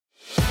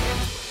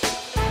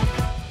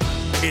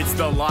It's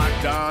the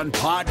Locked On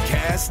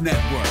Podcast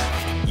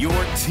Network, your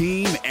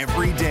team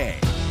every day.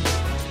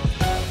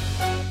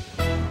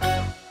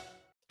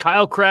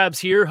 Kyle Krabs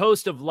here,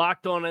 host of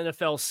Locked On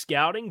NFL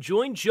Scouting.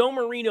 Join Joe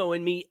Marino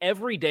and me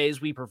every day as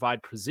we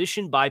provide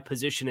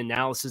position-by-position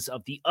analysis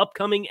of the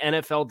upcoming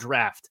NFL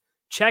Draft.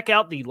 Check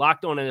out the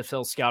Locked On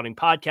NFL Scouting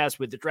podcast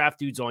with the Draft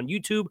Dudes on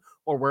YouTube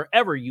or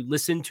wherever you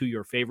listen to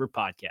your favorite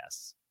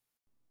podcasts.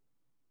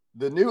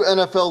 The new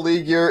NFL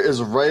league year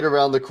is right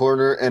around the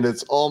corner, and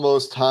it's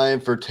almost time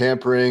for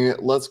tampering.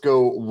 Let's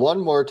go one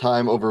more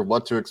time over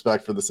what to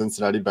expect for the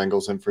Cincinnati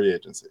Bengals in free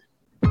agency.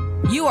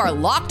 You are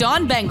Locked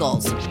On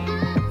Bengals,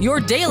 your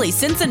daily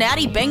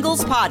Cincinnati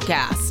Bengals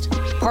podcast,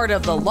 part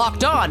of the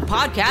Locked On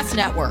Podcast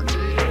Network,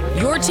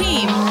 your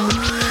team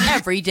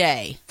every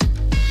day.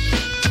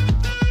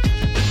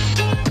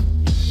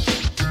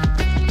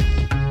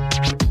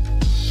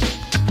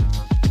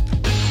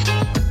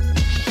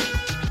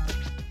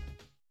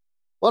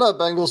 What up,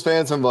 Bengals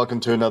fans, and welcome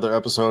to another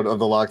episode of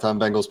the Locked On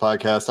Bengals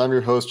podcast. I'm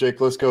your host, Jake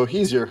Lisco.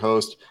 He's your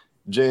host,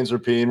 James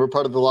Rapien. We're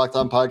part of the Locked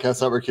On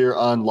Podcast Network here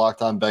on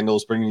Locked On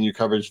Bengals, bringing you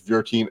coverage of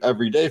your team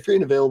every day, free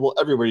and available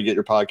everywhere you get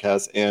your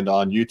podcasts and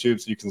on YouTube.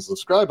 So you can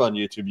subscribe on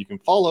YouTube. You can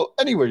follow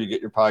anywhere you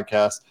get your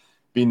podcast.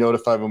 Be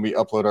notified when we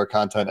upload our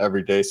content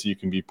every day so you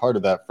can be part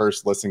of that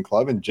first listen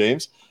club. And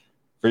James,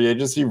 free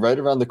agency right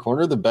around the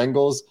corner. The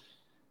Bengals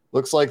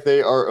looks like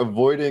they are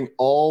avoiding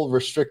all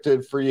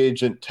restricted free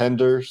agent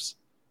tenders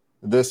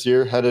this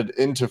year headed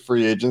into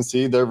free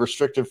agency. Their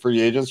restricted free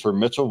agents were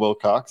Mitchell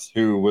Wilcox,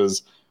 who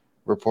was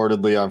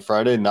reportedly on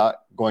Friday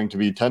not going to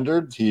be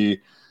tendered. He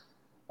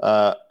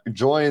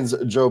joins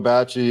Joe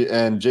Bacci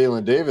and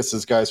Jalen Davis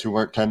as guys who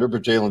weren't tendered,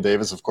 but Jalen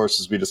Davis, of course,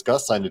 as we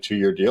discussed, signed a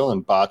 2-year deal,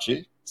 and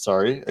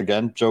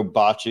Joe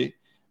Bacci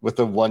with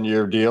a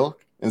 1-year deal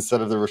instead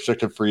of the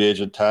restricted free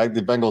agent tag.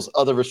 The Bengals'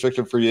 other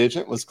restricted free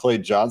agent was Clay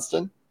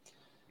Johnston.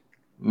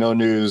 No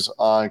news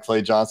on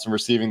Clay Johnston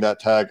receiving that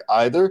tag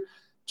either.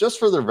 Just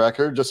for the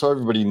record, just so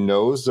everybody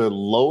knows, the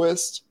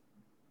lowest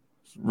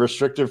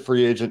restricted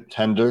free agent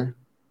tender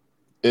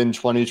in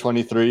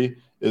 2023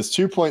 is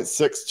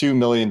 $2.62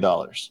 million.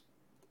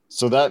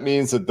 So that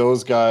means that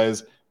those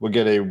guys will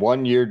get a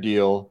 1-year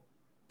deal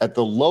at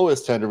the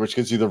lowest tender, which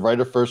gives you the right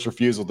of first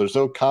refusal. There's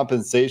no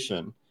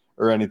compensation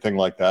or anything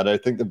like that. I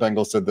think the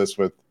Bengals did this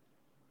with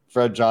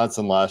Fred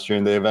Johnson last year,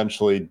 and they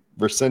eventually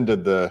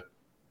rescinded the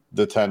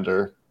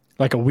tender.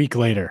 Like a week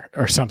later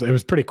or something. It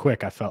was pretty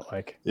quick, I felt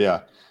like.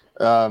 Yeah.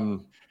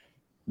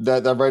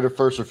 That right of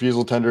first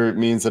refusal tender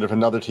means that if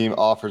another team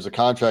offers a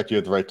contract, you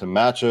have the right to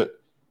match it,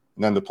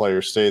 and then the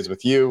player stays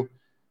with you.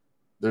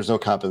 There's no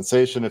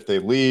compensation if they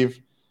leave.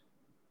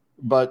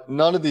 But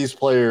none of these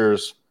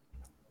players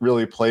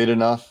really played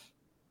enough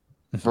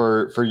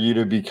for you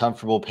to be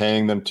comfortable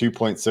paying them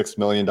 $2.6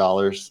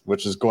 million,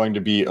 which is going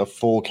to be a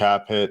full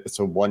cap hit. It's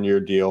a 1-year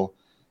deal.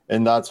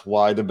 And that's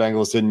why the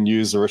Bengals didn't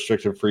use the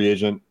restricted free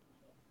agent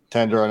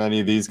tender on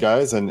any of these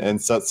guys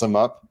and sets them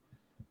up.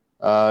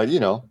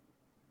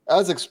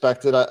 As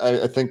expected,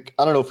 I think,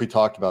 I don't know if we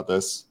talked about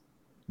this,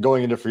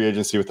 going into free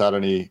agency without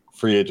any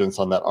free agents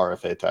on that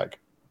RFA tag.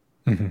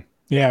 Mm-hmm.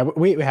 Yeah,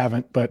 we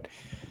haven't, but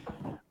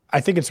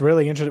I think it's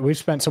really interesting. We've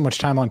spent so much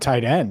time on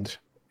tight end,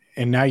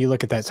 and now you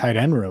look at that tight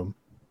end room,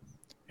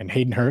 and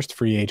Hayden Hurst,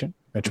 free agent,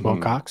 Mitch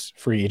Wilcox,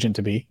 free agent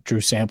to be,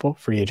 Drew Sample,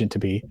 free agent to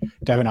be,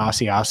 Devin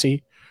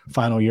Asiasi,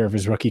 final year of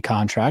his rookie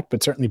contract,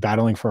 but certainly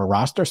battling for a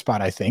roster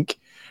spot, I think,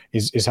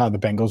 is how the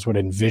Bengals would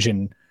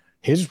envision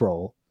his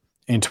role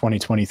in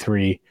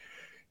 2023.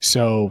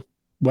 So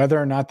whether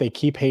or not they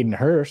keep Hayden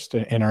Hurst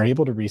and are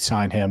able to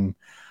re-sign him,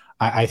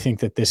 I think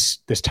that this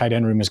tight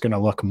end room is going to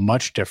look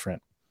much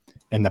different.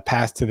 And the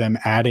path to them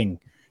adding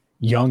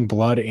young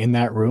blood in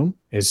that room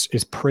is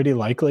pretty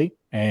likely.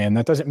 And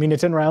that doesn't mean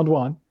it's in round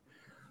one,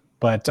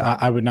 but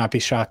I would not be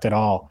shocked at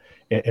all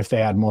if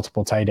they add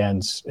multiple tight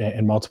ends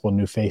and multiple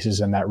new faces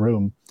in that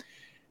room.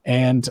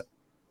 And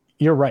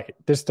you're right.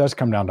 This does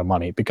come down to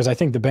money, because I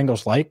think the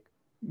Bengals like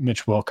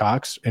Mitch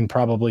Wilcox and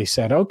probably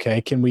said,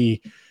 okay, can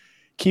we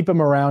keep him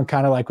around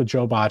kind of like with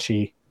Joe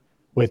Bacci,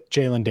 with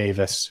Jalen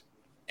Davis,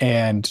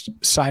 and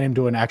sign him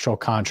to an actual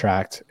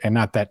contract and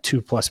not that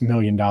 $2+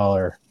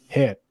 million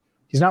hit?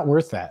 He's not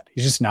worth that.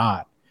 He's just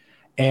not.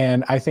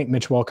 And I think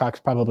Mitch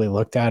Wilcox probably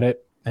looked at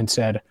it and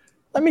said,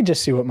 let me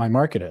just see what my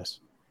market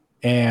is.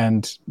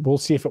 And we'll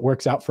see if it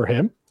works out for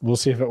him. We'll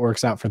see if it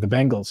works out for the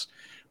Bengals.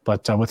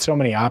 But with so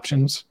many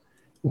options,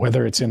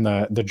 whether it's in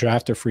the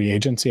draft or free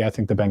agency, I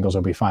think the Bengals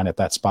will be fine at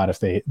that spot if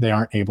they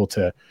aren't able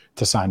to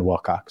sign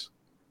Wilcox.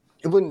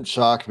 It wouldn't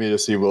shock me to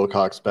see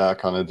Wilcox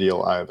back on a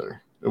deal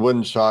either. It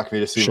wouldn't shock me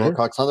to see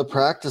Wilcox on the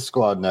practice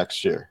squad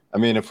next year. I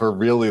mean, if we're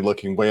really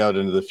looking way out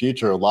into the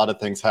future, a lot of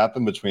things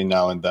happen between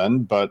now and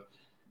then. But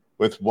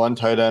with one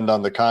tight end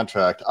on the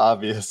contract,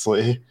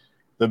 obviously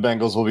the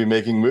Bengals will be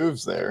making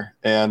moves there.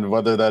 And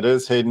whether that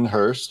is Hayden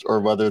Hurst or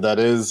whether that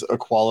is a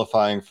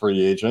qualifying free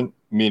agent,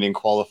 meaning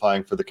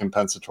qualifying for the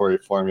compensatory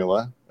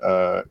formula,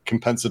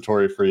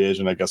 compensatory free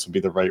agent, I guess would be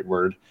the right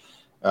word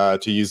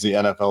to use the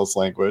NFL's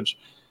language,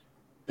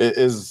 it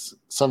is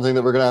something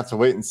that we're going to have to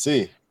wait and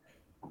see.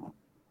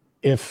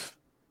 If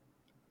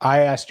I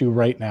asked you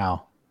right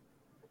now,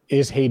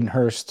 is Hayden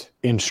Hurst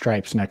in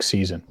stripes next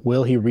season?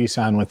 Will he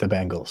re-sign with the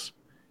Bengals?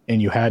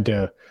 And you had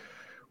to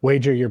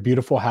wager your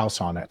beautiful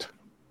house on it.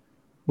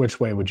 Which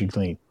way would you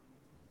lean?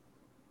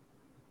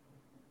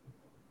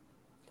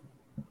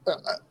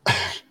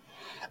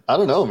 I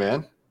don't know,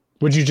 man.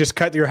 Would you just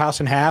cut your house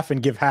in half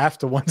and give half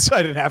to one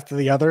side and half to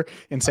the other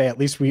and say, at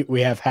least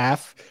we have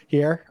half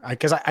here?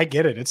 Because I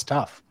get it. It's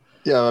tough.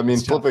 Yeah, I mean,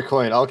 It's flip tough. a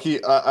coin. I'll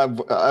keep. I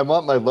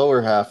want my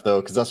lower half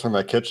though, because that's where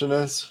my kitchen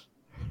is.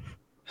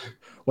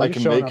 Well, I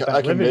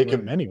can make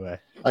room anyway.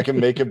 I can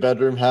make a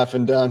bedroom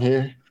happen down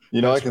here.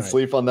 You know, That's I can right.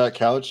 sleep on that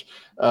couch.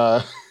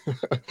 All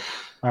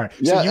right.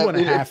 Yeah, So you I want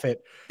to mean, half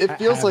it. it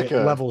feels half like it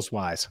a levels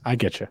wise. I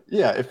get you.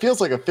 Yeah, it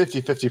feels like a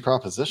 50-50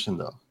 proposition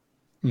though.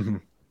 Mm-hmm.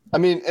 I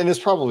mean, and it's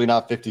probably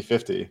not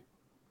 50-50.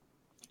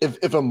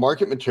 If a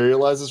market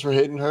materializes for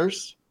Hayden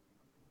Hurst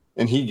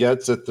and he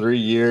gets a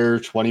 3-year,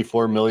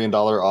 $24 million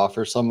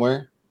offer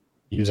somewhere,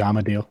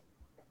 Uzama deal.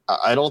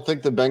 I don't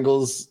think the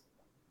Bengals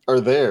are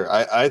there.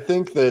 I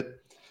think that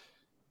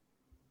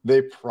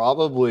they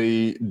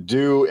probably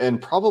do and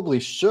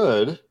probably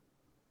should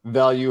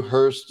value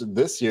Hurst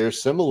this year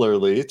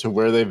similarly to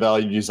where they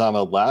valued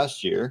Uzama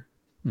last year.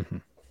 Mm-hmm.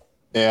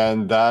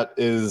 And that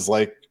is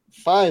like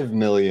 $5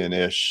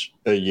 million-ish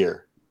a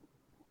year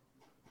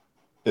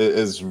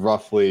is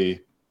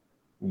roughly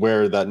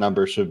where that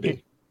number should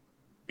be.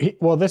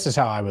 Well, this is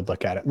how I would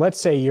look at it.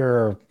 Let's say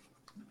you're,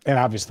 and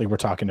obviously we're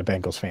talking to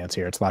Bengals fans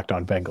here. It's Locked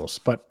On Bengals,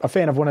 but a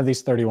fan of one of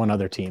these 31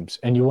 other teams,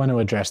 and you want to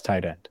address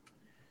tight end.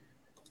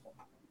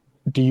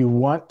 Do you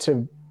want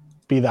to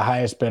be the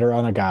highest bidder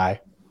on a guy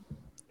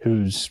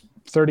who's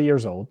 30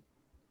 years old,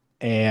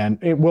 and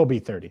it will be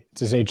 30.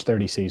 It's his age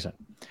 30 season.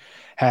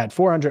 Had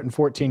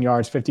 414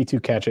 yards, 52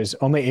 catches,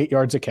 only 8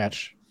 yards a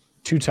catch,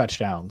 2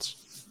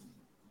 touchdowns.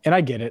 And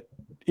I get it.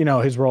 You know,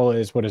 his role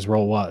is what his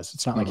role was.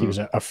 It's not like he was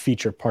a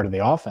feature part of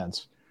the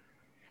offense.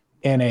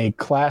 In a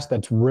class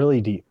that's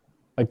really deep.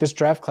 Like this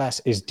draft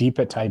class is deep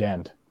at tight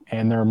end.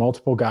 And there are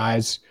multiple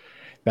guys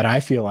that I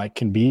feel like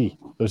can be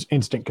those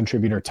instant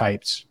contributor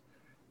types.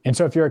 And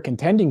so if you're a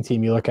contending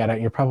team, you look at it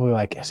and you're probably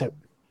like,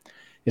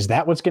 is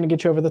that what's going to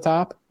get you over the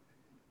top?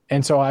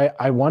 And so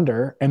I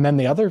wonder. And then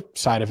the other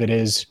side of it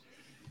is,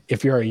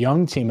 if you're a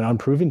young team, an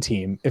unproven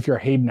team, if you're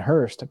Hayden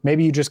Hurst,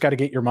 maybe you just got to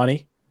get your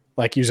money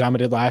like Uzama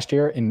did last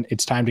year, and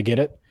it's time to get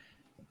it.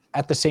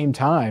 At the same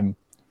time,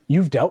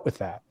 you've dealt with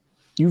that.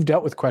 You've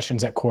dealt with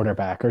questions at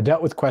quarterback or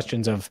dealt with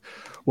questions of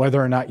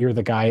whether or not you're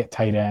the guy at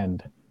tight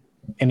end,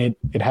 and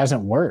it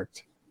hasn't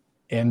worked.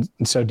 And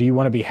so do you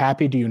want to be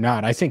happy? Do you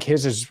not? I think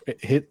his is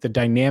hit the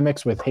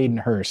dynamics with Hayden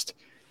Hurst.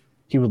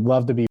 He would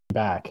love to be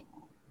back.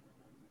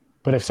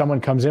 But if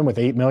someone comes in with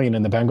 $8 million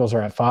and the Bengals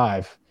are at $5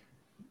 million,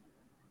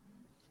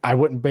 I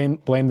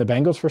wouldn't blame the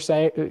Bengals for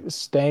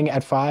staying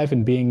at $5 million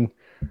and being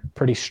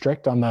pretty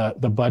strict on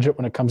the budget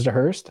when it comes to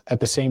Hurst.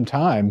 At the same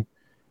time,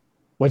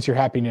 what's your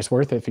happiness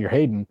worth if you're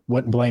Hayden?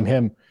 Wouldn't blame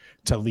him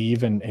to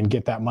leave and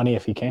get that money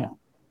if he can.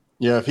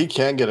 Yeah, if he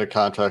can get a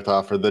contract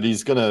offer that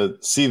he's going to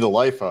see the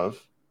life of,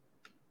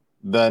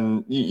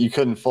 then you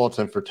couldn't fault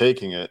him for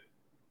taking it.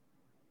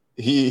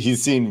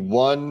 He's seen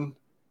one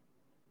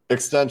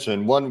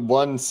extension,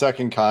 one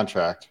second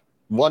contract,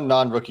 one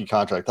non-rookie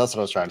contract. That's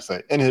what I was trying to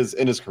say. In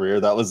his career,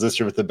 that was this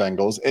year with the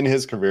Bengals. In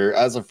his career,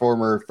 as a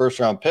former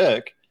first-round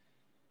pick,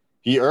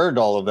 he earned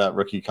all of that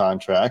rookie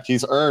contract.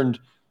 He's earned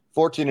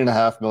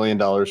 $14.5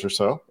 million or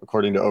so,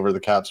 according to Over the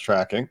Cap's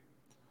tracking.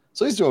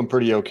 So he's doing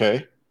pretty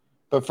okay.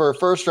 But for a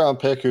first-round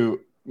pick who,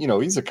 you know,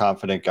 he's a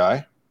confident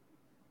guy,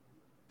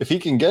 if he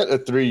can get a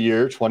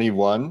 3-year,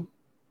 21,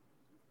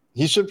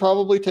 he should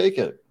probably take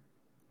it.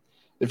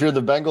 If you're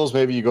the Bengals,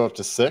 maybe you go up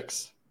to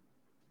 6,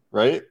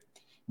 right?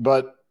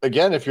 But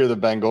again, if you're the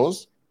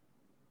Bengals,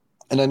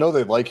 and I know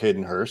they like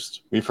Hayden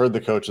Hurst. We've heard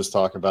the coaches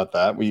talk about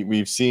that.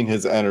 We've seen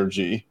his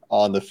energy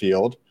on the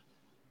field.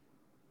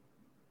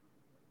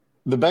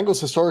 The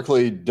Bengals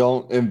historically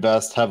don't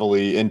invest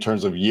heavily in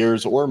terms of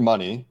years or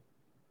money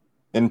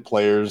in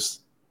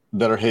players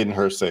that are Hayden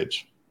Hurst's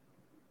age.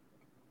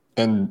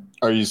 And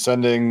are you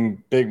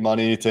sending big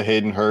money to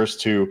Hayden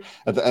Hurst who,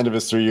 at the end of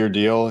his 3-year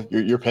deal,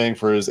 you're paying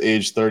for his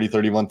age 30,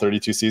 31,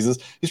 32 seasons?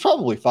 He's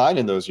probably fine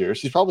in those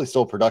years. He's probably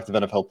still a productive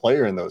NFL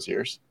player in those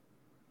years.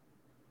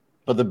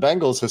 But the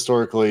Bengals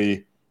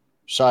historically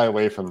shy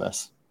away from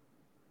this.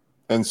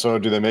 And so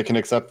do they make an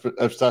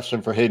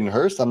exception for Hayden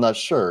Hurst? I'm not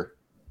sure.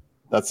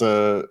 That's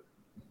a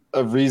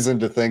reason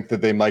to think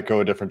that they might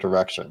go a different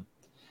direction.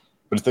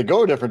 But if they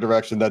go a different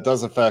direction, that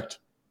does affect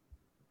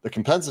the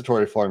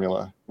compensatory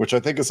formula, which I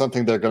think is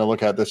something they're going to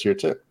look at this year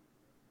too.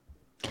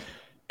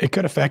 It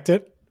could affect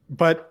it,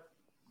 but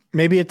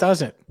maybe it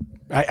doesn't.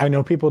 I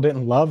know people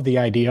didn't love the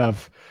idea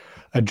of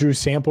a Drew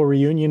Sample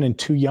reunion and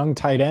 2 young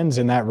tight ends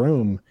in that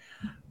room.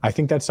 I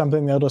think that's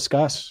something they'll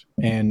discuss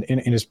and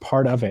is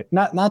part of it.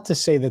 Not to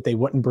say that they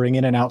wouldn't bring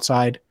in an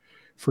outside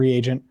free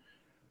agent,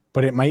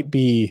 but it might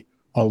be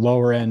a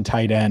lower end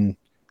tight end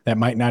that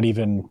might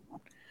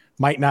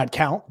not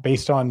count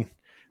based on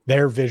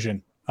their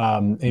vision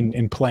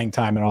in playing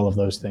time and all of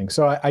those things.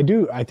 So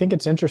I think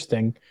it's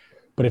interesting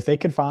But if they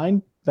could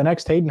find the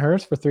next Hayden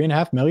Hurst for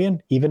 $3.5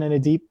 million, even in a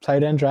deep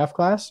tight end draft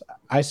class,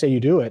 I say you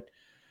do it,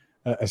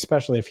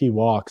 especially if he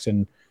walks.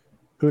 And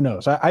who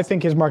knows? I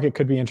think his market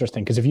could be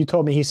interesting, because if you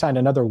told me he signed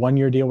another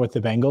 1-year deal with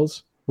the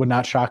Bengals, would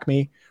not shock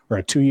me, or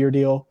a 2-year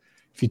deal.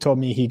 If you told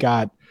me he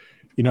got,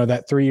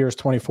 that 3 years,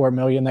 $24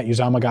 million that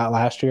Uzomah got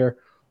last year,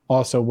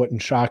 also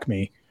wouldn't shock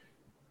me.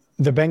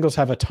 The Bengals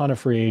have a ton of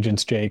free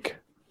agents, Jake.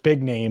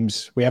 Big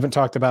names. We haven't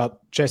talked about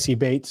Jesse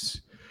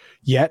Bates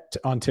yet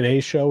on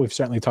today's show. We've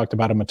certainly talked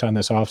about him a ton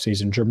this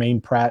offseason.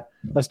 Jermaine Pratt.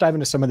 Let's dive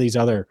into some of these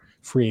other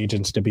free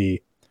agents to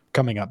be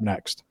coming up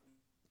next.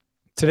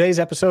 Today's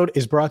episode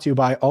is brought to you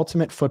by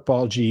Ultimate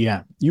Football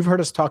GM. You've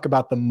heard us talk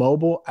about the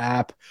mobile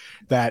app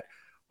that,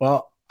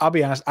 well, I'll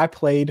be honest, I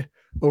played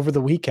over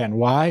the weekend.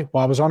 Why?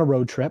 Well, I was on a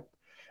road trip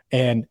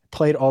and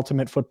played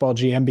Ultimate Football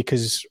GM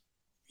because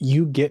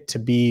you get to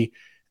be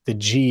the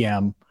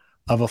GM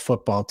of a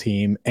football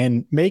team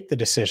and make the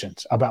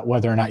decisions about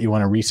whether or not you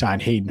want to re-sign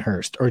Hayden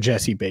Hurst or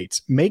Jesse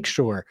Bates. Make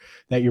sure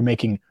that you're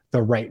making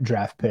the right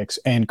draft picks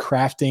and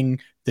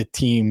crafting the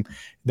team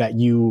that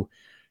you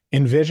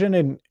envision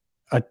and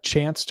a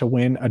chance to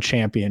win a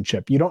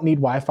championship. You don't need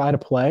Wi-Fi to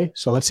play.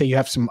 So let's say you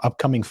have some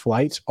upcoming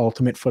flights.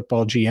 Ultimate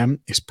Football GM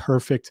is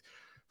perfect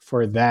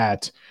for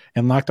that.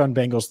 And Locked On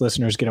Bengals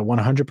listeners get a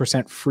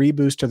 100% free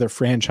boost to their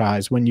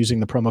franchise when using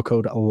the promo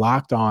code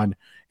Locked On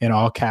in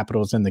all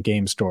capitals in the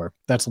game store.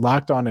 That's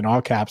Locked On in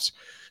all caps.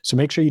 So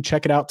make sure you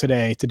check it out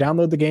today. To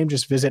download the game,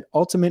 just visit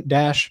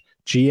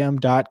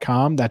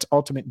ultimate-gm.com. That's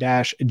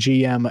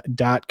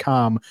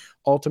ultimate-gm.com.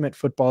 Ultimate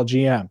Football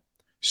GM.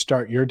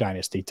 Start your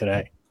dynasty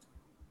today.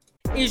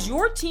 Is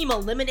your team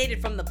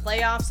eliminated from the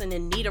playoffs and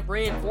in need of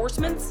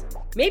reinforcements?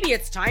 Maybe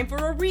it's time for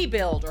a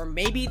rebuild, or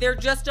maybe they're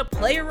just a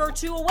player or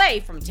two away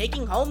from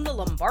taking home the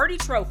Lombardi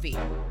Trophy.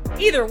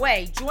 Either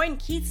way, join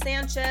Keith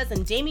Sanchez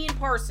and Damian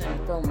Parson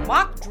for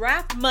Mock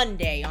Draft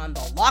Monday on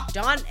the Locked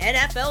On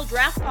NFL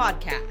Draft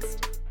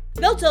Podcast.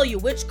 They'll tell you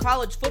which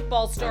college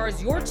football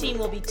stars your team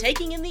will be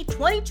taking in the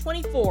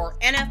 2024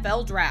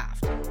 NFL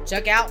Draft.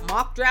 Check out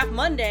Mock Draft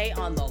Monday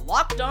on the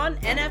Locked On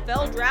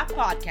NFL Draft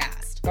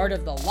Podcast, part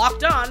of the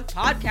Locked On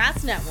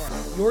Podcast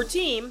Network. Your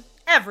team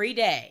every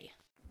day.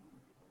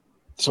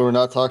 So we're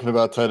not talking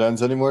about tight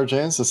ends anymore,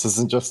 James? This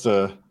isn't just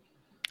a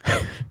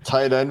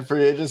tight end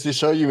free agency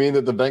show? You mean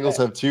that the Bengals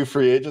have 2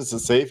 free agents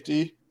at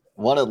safety,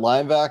 1 at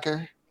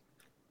linebacker,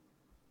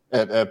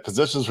 at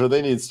positions where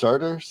they need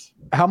starters?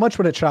 How much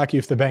would it shock you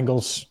if the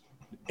Bengals,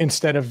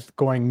 instead of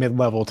going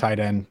mid-level tight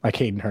end like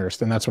Hayden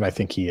Hurst, and that's what I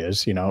think he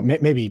is,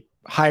 maybe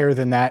higher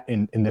than that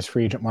in this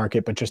free agent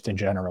market, but just in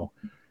general,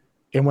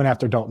 and went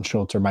after Dalton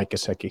Schultz or Mike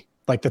Gesicki,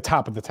 like the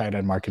top of the tight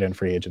end market in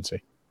free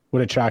agency?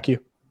 Would it shock you?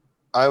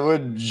 I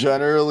would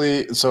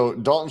generally – so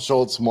Dalton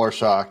Schultz more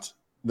shocked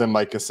than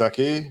Mike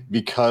Gesicki,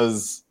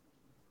 because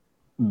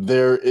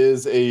there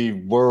is a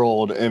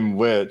world in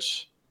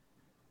which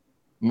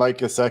Mike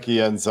Gesicki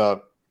ends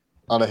up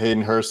on a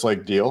Hayden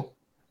Hurst-like deal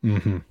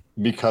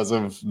because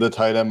of the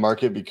tight end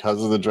market,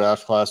 because of the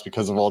draft class,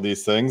 because of all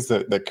these things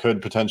that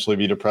could potentially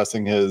be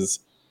depressing his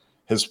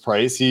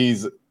price.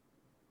 He's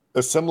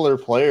a similar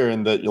player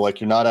in that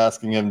you're not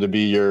asking him to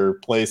be your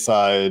play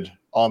side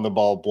on the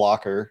ball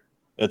blocker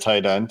at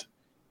tight end.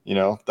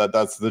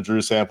 That's the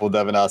Drew Sample,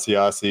 Devin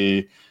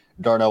Asiasi,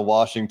 Darnell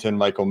Washington,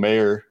 Michael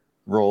Mayer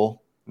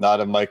role, not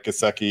a Mike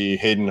Gesicki,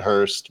 Hayden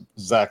Hurst,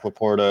 Zach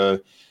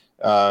Laporta,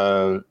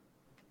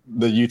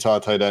 the Utah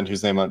tight end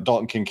whose name on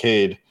Dalton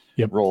Kincaid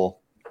role.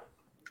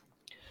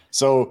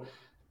 So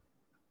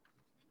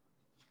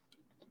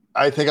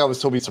I think I would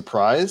still be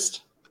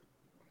surprised.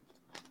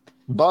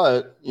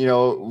 But,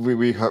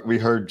 we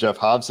heard Jeff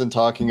Hobson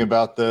talking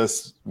about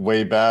this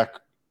way back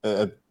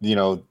at,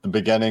 the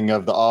beginning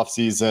of the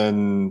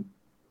offseason.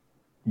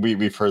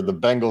 We've heard the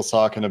Bengals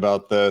talking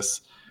about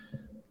this.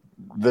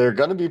 There are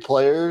going to be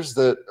players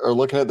that are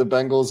looking at the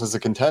Bengals as a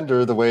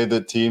contender the way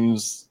that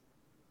teams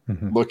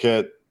look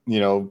at,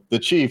 the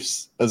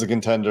Chiefs as a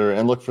contender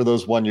and look for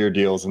those 1-year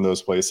deals in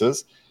those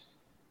places.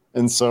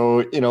 And so,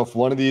 if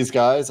one of these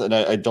guys, and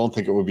I don't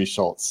think it would be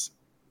Schultz,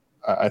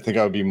 I think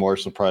I would be more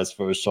surprised if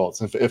it was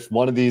Schultz. If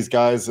one of these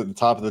guys at the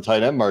top of the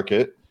tight end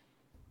market,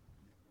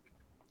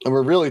 and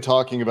we're really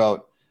talking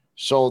about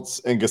Schultz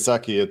and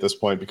Gesicki at this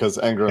point because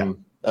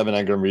Evan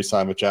Engram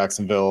re-signed with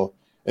Jacksonville,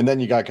 and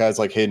then you got guys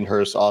like Hayden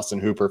Hurst, Austin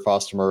Hooper,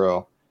 Foster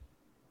Moreau.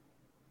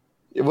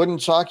 It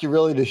wouldn't shock you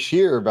really to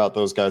hear about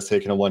those guys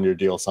taking a 1-year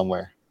deal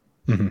somewhere,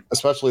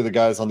 especially the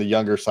guys on the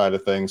younger side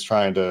of things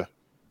trying to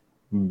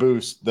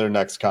boost their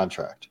next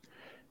contract.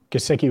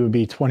 Gesicki would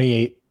be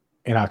 28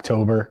 in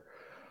October.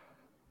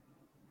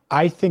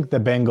 I think the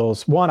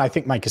Bengals, I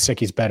think Mike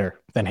Gesicki's better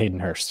than Hayden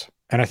Hurst,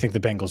 and I think the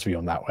Bengals view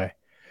him that way.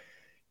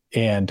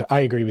 And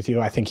I agree with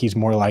you. I think he's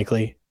more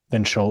likely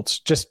than Schultz.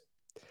 Just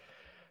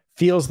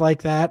feels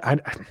like that. I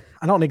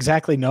don't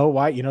exactly know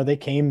why.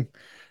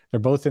 They're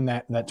both in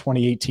that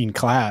 2018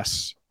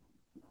 class.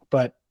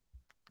 But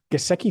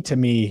Gesicki, to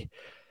me,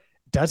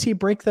 does he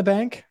break the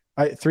bank?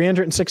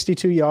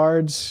 362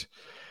 yards,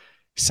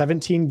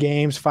 17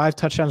 games, 5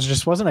 touchdowns.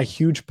 Just wasn't a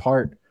huge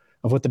part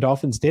of what the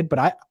Dolphins did.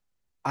 But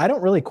I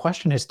don't really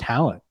question his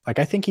talent. Like,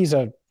 I think he's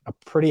a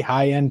pretty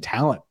high-end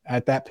talent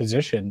at that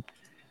position.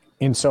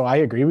 And so I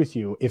agree with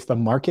you. If the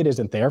market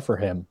isn't there for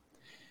him,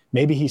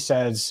 maybe he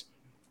says,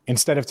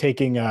 instead of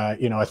taking a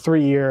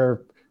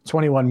 3-year,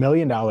 $21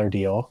 million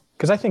deal,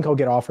 because I think he'll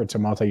get offered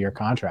some multi-year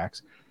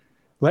contracts,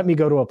 let me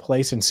go to a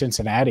place in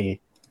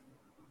Cincinnati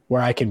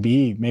where I can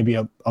be maybe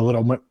a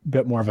little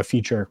bit more of a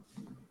feature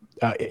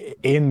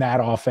in that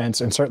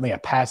offense, and certainly a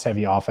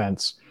pass-heavy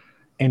offense,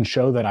 and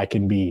show that I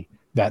can be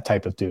that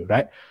type of dude.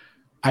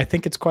 I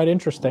think it's quite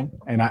interesting,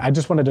 and I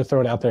just wanted to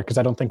throw it out there because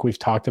I don't think we've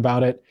talked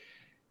about it.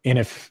 And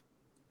if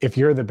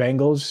you're the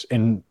Bengals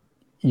and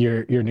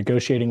you're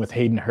negotiating with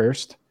Hayden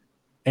Hurst,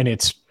 and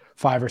it's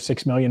 $5 or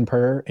 $6 million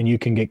per, and you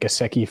can get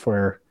Gesicki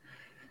for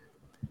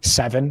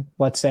 $7,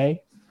 let's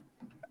say,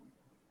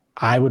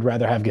 I would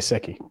rather have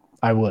Gesicki.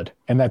 I would.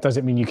 And that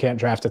doesn't mean you can't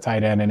draft a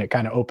tight end, and it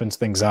kind of opens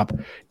things up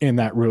in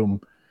that room.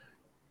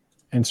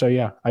 And so,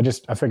 yeah, I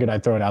figured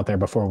I'd throw it out there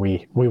before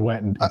we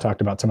went and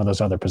talked about some of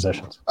those other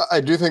positions. I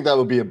do think that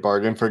would be a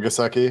bargain for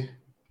Gesicki,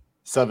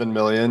 $7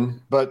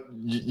 million, but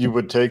you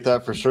would take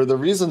that for sure. The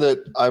reason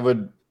that I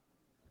would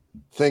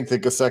think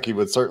that Gesicki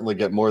would certainly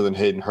get more than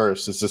Hayden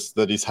Hurst is just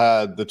that he's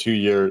had the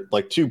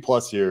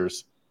 2+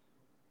 years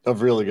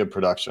of really good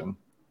production.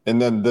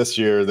 And then this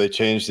year they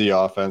changed the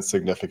offense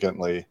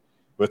significantly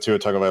with Tua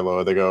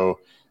Tagovailoa.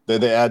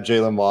 They add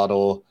they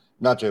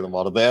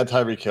add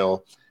Tyreek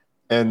Hill,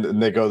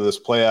 and they go to this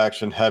play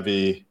action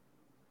heavy,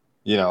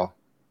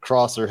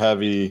 crosser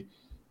heavy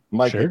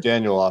Mike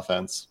McDaniel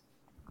offense.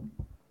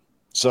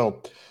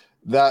 So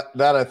that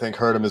I think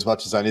hurt him as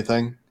much as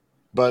anything.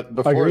 But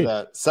before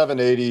that,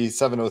 780,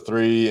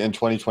 703 in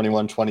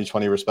 2021,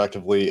 2020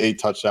 respectively, 8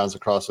 touchdowns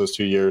across those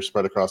 2 years,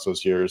 spread across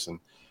those years, and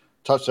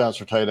touchdowns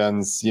for tight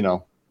ends.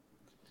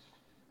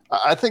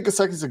 I think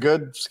Gesicki's a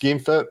good scheme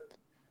fit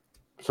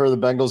for the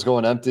Bengals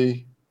going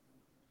empty.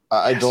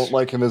 I don't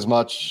like him as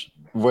much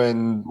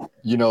when,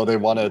 they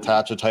want to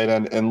attach a tight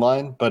end in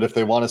line, but if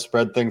they want to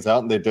spread things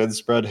out, and they did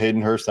spread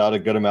Hayden Hurst out a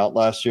good amount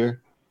last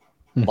year,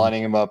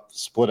 lining him up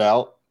split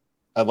out,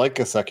 I like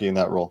Gesicki in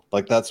that role.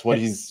 Like, that's what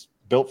he's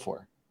built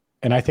for.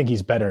 And I think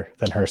he's better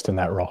than Hurst in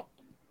that role.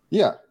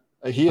 Yeah,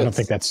 he is. I don't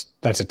think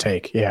that's a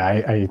take.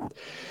 Yeah,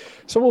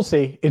 so we'll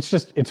see.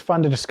 It's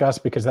fun to discuss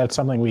because that's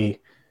something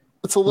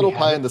it's a little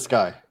pie in the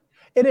sky.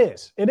 It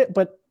is.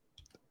 But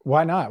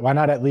why not? Why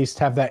not at least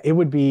have that?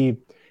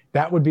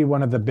 That would be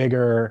one of the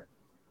bigger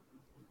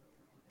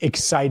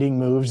exciting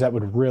moves that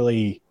would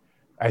really,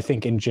 I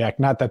think, inject,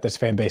 not that this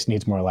fan base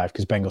needs more life,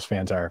 because Bengals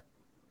fans are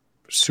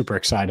super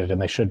excited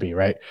and they should be,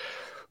 right?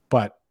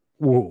 But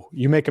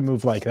you make a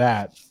move like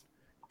that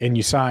and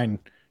you sign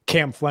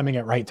Cam Fleming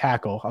at right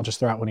tackle. I'll just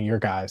throw out one of your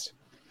guys.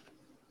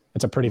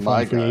 It's a pretty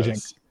fun free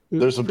agent.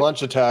 There's a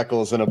bunch of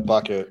tackles in a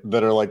bucket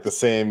that are like the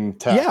same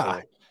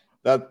tackle.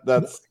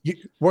 Yeah.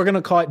 We're going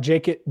to call it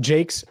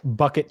Jake's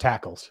bucket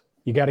tackles.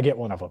 You got to get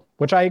one of them,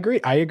 which I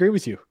agree. I agree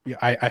with you.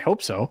 I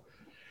hope so.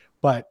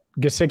 But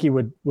Gesicki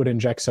would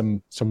inject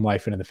some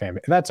life into the fan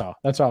base. That's all.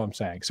 That's all I'm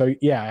saying. So,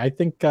 yeah, I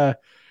think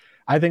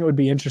it would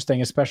be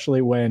interesting,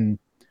 especially when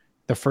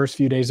the first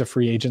few days of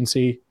free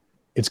agency,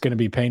 it's going to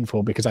be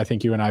painful, because I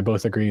think you and I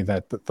both agree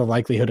that the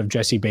likelihood of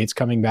Jesse Bates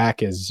coming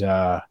back is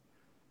I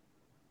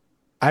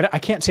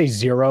can't say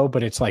 0,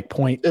 but it's like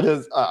point. It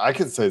is. I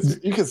could say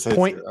you could say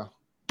 0.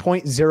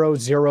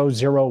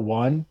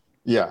 0.0001.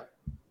 Yeah,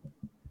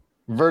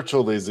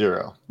 virtually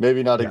 0.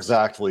 Maybe not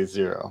exactly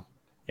 0.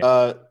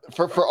 Yeah.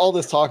 For all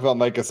this talk about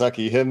Mike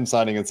Gesicki, him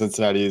signing in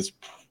Cincinnati is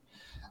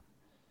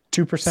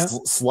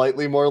 2%,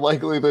 slightly more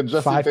likely than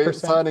Jesse 5%? Bates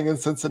signing in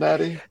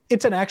Cincinnati.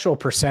 It's an actual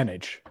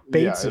percentage.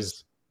 Bates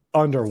is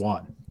under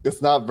 1.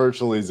 It's not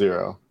virtually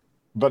 0,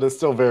 but it's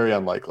still very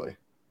unlikely,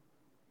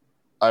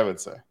 I would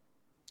say.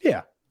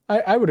 Yeah,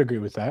 I would agree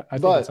with that. I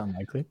think it's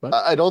unlikely. But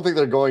I don't think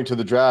they're going to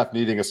the draft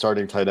needing a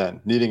starting tight end,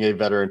 needing a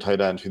veteran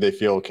tight end who they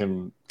feel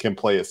can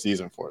play a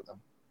season for them.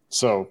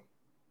 So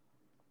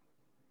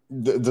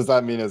does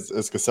that mean it's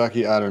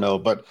Gesicki? I don't know.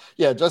 But,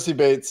 yeah, Jesse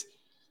Bates,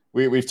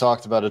 we've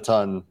talked about a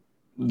ton.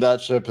 That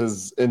ship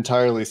has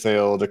entirely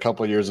sailed. A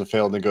couple of years of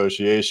failed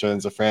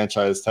negotiations, a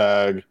franchise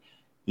tag.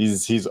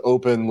 He's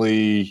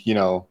openly,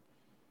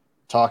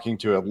 talking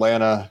to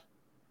Atlanta,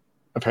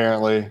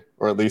 apparently,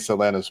 or at least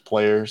Atlanta's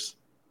players,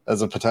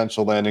 as a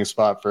potential landing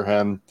spot for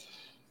him.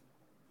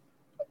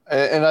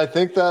 And I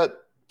think that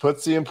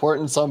puts the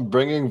importance on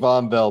bringing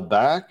Vonn Bell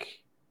back.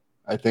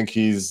 I think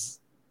he's,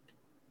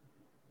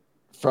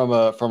 from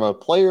a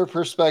player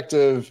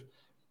perspective,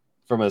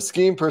 from a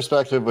scheme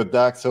perspective, with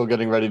Dax Hill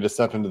getting ready to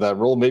step into that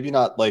role, maybe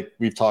not like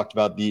we've talked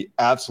about the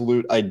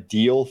absolute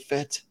ideal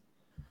fit.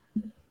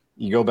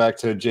 You go back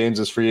to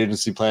James's free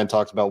agency plan,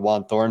 talked about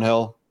Juan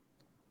Thornhill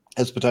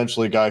as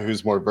potentially a guy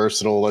who's more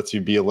versatile, lets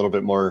you be a little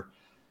bit more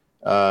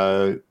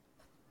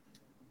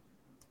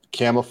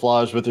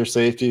camouflage with your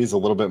safeties, a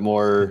little bit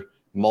more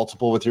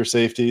multiple with your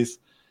safeties.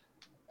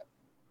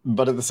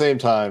 But at the same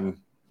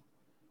time,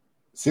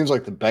 it seems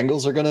like the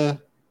Bengals are going to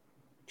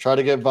try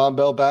to get Vonn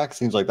Bell back.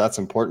 Seems like that's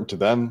important to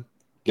them,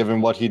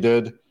 given what he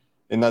did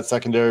in that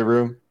secondary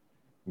room,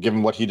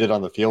 given what he did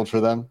on the field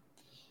for them.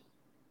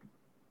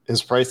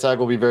 His price tag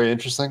will be very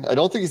interesting. I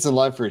don't think he's in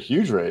line for a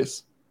huge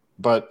raise,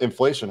 but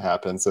inflation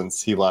happened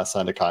since he last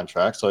signed a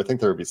contract. So I think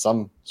there would be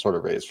some sort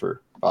of raise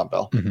for Vonn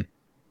Bell. Mm-hmm.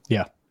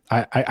 Yeah.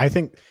 I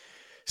think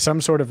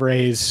some sort of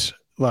raise.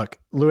 Look,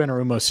 Lou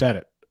Anarumo said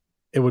it.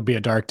 It would be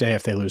a dark day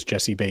if they lose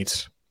Jesse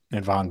Bates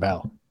and Vonn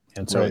Bell.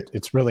 And so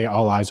It's really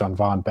all eyes on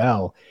Vonn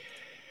Bell.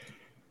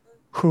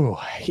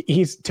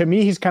 To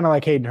me, he's kind of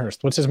like Hayden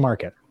Hurst. What's his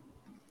market?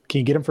 Can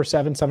you get him for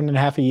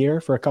 7.5 a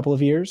year for a couple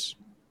of years?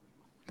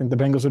 I think the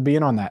Bengals would be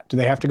in on that. Do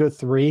they have to go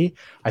 3?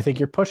 I think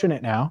you're pushing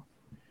it now.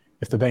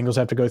 If the Bengals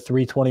have to go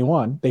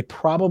 3.21, they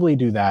probably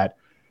do that.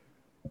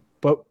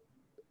 But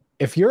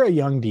if you're a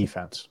young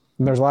defense,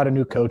 and there's a lot of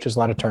new coaches, a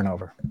lot of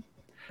turnover,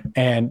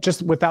 and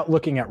just without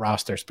looking at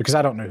rosters, because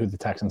I don't know who the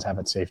Texans have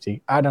at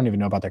safety. I don't even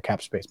know about their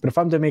cap space. But if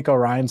I'm D'Amico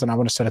Ryans and I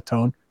want to set a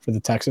tone for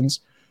the Texans,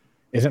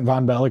 isn't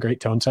Vonn Bell a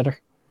great tone setter?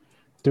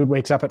 Dude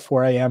wakes up at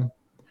 4 a.m.,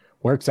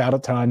 works out a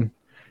ton,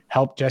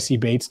 helped Jesse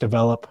Bates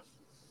develop.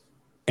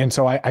 And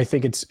so I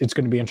think it's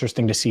going to be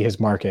interesting to see his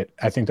market.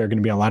 I think there are going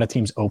to be a lot of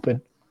teams open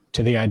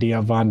to the idea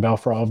of Vonn Bell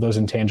for all of those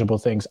intangible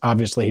things.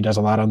 Obviously, he does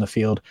a lot on the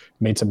field,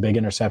 made some big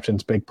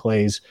interceptions, big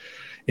plays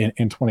in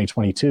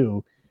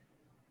 2022,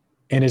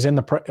 and is in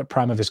the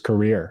prime of his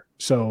career.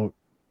 So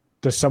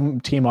does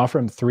some team offer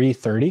him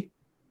 3.30?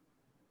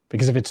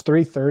 Because if it's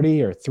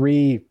 3.30 or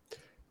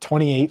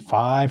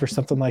 3.28.5 or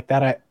something like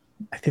that,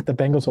 I think the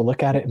Bengals will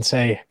look at it and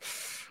say,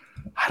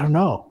 I don't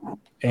know.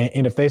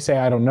 And if they say,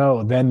 I don't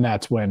know, then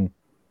that's when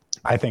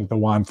I think the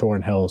Juan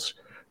Thornhills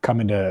come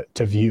into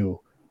view.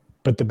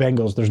 But the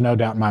Bengals, there's no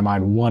doubt in my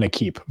mind, want to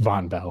keep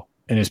Vonn Bell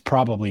and is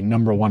probably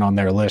number one on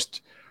their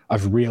list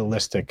of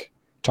realistic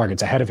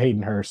targets, ahead of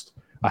Hayden Hurst,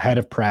 ahead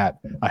of Pratt,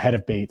 ahead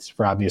of Bates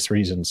for obvious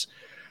reasons,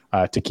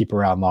 to keep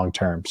around long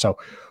term. So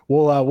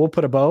we'll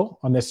put a bow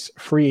on this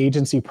free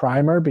agency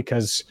primer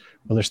because,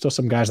 well, there's still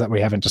some guys that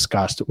we haven't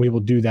discussed. We will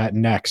do that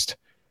next.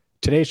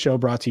 Today's show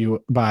brought to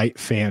you by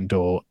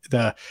FanDuel.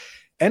 The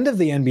end of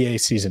the NBA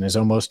season is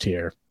almost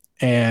here,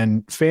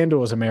 and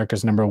FanDuel is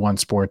America's #1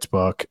 sports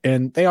book,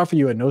 and they offer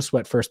you a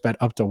no-sweat first bet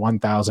up to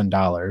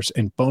 $1,000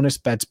 and bonus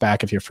bets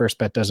back if your first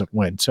bet doesn't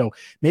win. So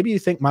maybe you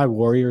think my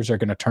Warriors are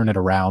going to turn it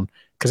around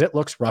because it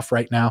looks rough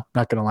right now,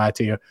 not going to lie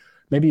to you.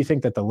 Maybe you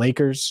think that the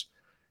Lakers,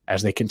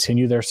 as they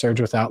continue their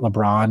surge without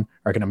LeBron,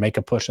 are going to make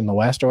a push in the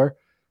West, or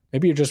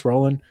maybe you're just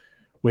rolling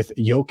with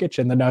Jokic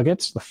and the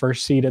Nuggets, the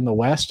first seed in the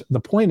West. The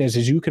point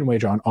is you can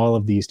wager on all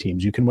of these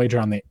teams. You can wager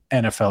on the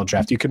NFL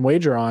draft. You can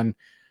wager on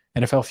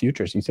NFL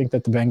futures. You think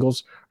that the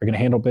Bengals are going to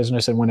handle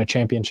business and win a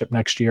championship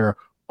next year?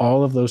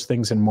 All of those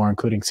things and more,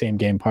 including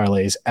same-game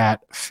parlays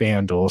at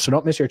FanDuel. So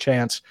don't miss your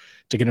chance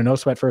to get a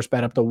no-sweat first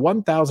bet up to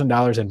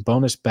 $1,000 in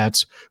bonus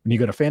bets when you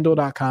go to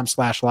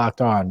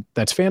FanDuel.com/lockedon.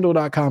 That's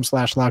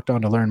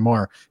FanDuel.com/lockedon to learn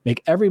more.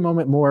 Make every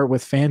moment more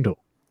with FanDuel,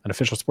 an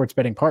official sports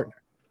betting partner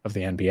of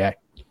the NBA.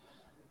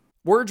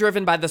 We're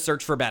driven by the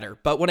search for better,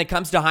 but when it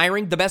comes to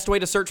hiring, the best way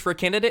to search for a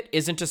candidate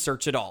isn't to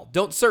search at all.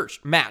 Don't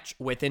search, match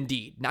with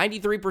Indeed.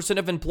 93%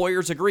 of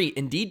employers agree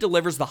Indeed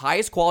delivers the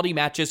highest quality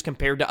matches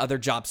compared to other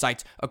job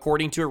sites,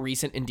 according to a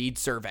recent Indeed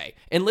survey.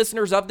 And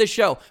listeners of this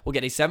show will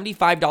get a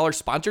 $75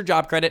 sponsored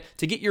job credit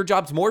to get your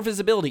jobs more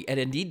visibility at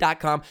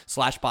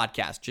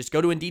Indeed.com/podcast. Just go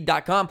to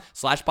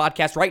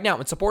Indeed.com/podcast right now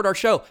and support our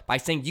show by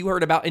saying you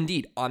heard about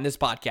Indeed on this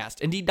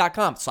podcast.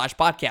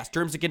 Indeed.com/podcast.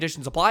 Terms and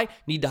conditions apply.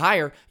 Need to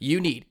hire? You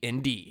need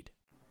Indeed.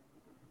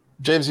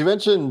 James, you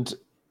mentioned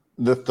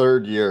the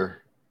third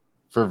year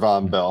for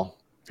Vonn Bell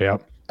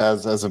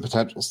as a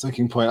potential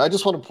sticking point. I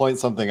just want to point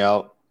something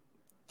out.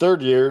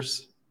 Third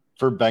years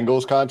for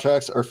Bengals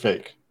contracts are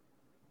fake,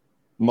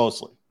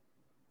 mostly.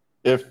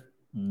 If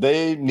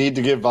they need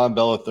to give Vonn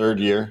Bell a third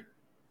year,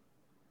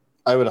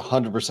 I would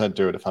 100%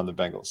 do it if I'm the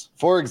Bengals.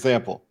 For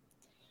example,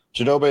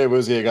 Chidobe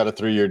Awuzie got a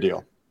 3-year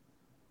deal.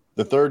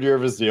 The third year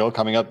of his deal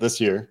coming up this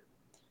year,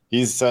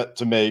 he's set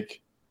to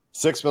make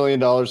 $6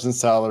 million in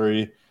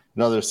salary,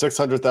 another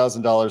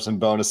 $600,000 in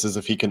bonuses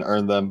if he can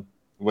earn them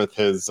with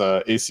his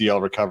ACL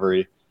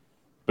recovery.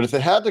 But if they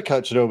had to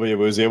cut Chidobe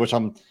Awuzie, which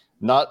I'm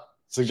not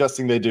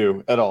suggesting they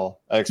do at all,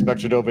 I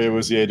expect Chidobe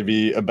Awuzie to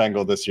be a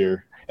Bengal this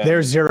year.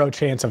 There's zero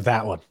chance of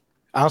that one.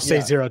 I'll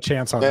say zero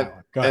chance on that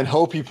one. Go ahead. And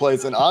hope he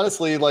plays. And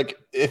honestly, like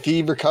if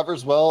he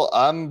recovers well,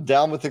 I'm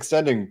down with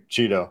extending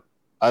Cheeto.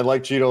 I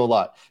like Cheeto a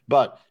lot.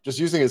 But just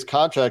using his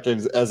contract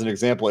as an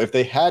example, if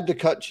they had to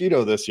cut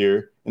Cheeto this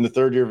year in the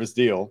third year of his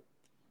deal,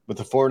 with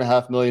a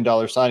 $4.5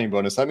 million signing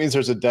bonus, that means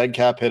there's a dead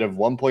cap hit of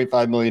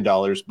 $1.5 million,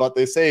 but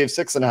they save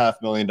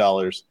 $6.5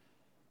 million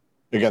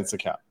against the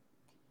cap.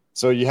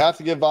 So you have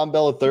to give Vonn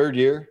Bell a third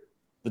year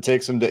that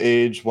takes him to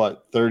age,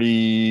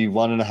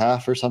 31 and a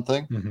half or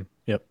something? Mm-hmm.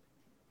 Yep.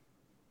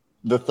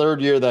 The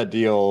third year of that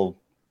deal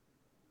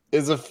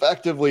is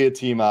effectively a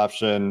team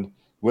option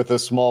with a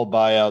small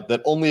buyout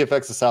that only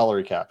affects the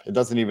salary cap. It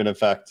doesn't even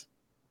affect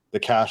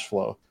the cash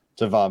flow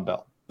to Vonn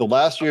Bell. The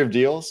last year of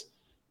deals,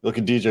 look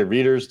at DJ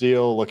Reader's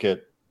deal. Look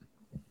at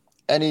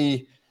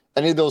any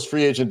of those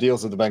free agent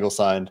deals that the Bengals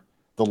signed.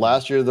 The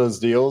last year of those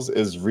deals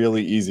is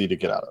really easy to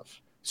get out of.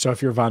 So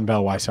if you're Vonn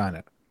Bell, why sign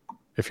it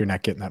if you're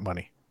not getting that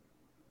money?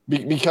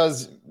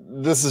 Because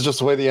this is just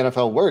the way the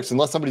NFL works.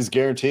 Unless somebody's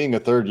guaranteeing a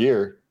third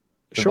year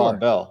to Sure. Vonn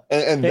Bell.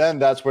 And then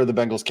that's where the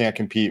Bengals can't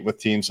compete with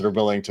teams that are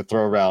willing to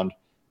throw around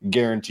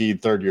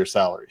guaranteed third-year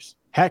salaries.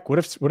 Heck, what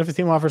if a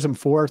team offers him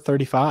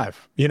 $4.35?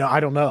 I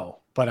don't know,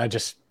 but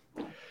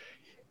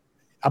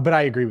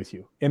I agree with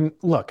you. And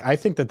look, I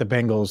think that the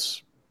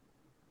Bengals,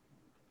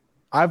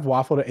 I've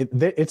waffled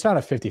it. It's not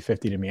a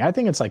 50-50 to me. I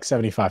think it's like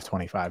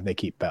 75-25. They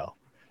keep Bell.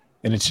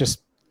 And it's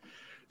just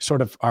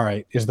sort of, all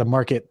right, is the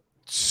market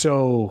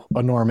so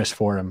enormous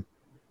for him?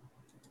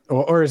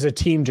 Or is a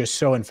team just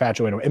so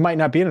infatuated? It might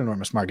not be an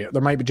enormous market.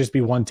 There might just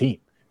be one team.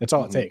 That's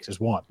all it takes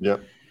is one.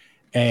 Yep.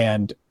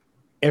 And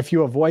if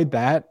you avoid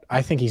that,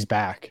 I think he's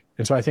back.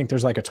 And so I think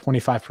there's like a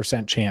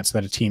 25% chance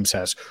that a team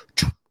says,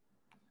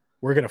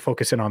 we're going to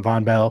focus in on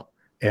Vonn Bell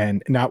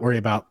and not worry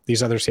about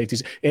these other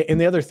safeties.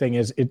 And the other thing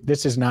is,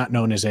 this is not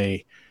known as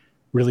a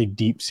really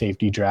deep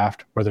safety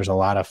draft where there's a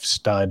lot of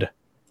stud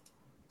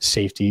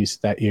safeties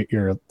that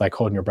you're like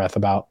holding your breath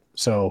about.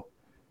 So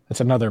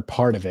that's another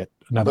part of it.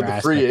 But the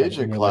free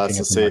agent class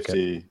of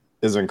safety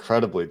is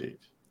incredibly deep.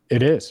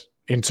 It is.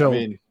 And so,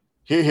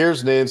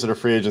 here's names that are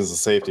free agents of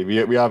safety.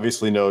 We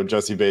obviously know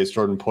Jesse Bates,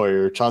 Jordan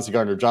Poyer, Chauncey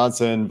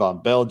Gardner-Johnson,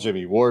 Vonn Bell,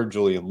 Jimmy Ward,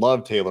 Julian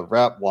Love, Taylor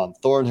Rapp, Juan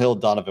Thornhill,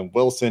 Donovan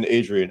Wilson,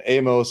 Adrian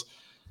Amos,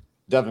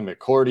 Devin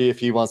McCourty, if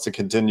he wants to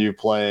continue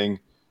playing.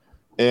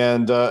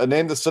 And a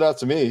name that stood out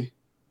to me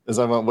as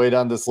I went way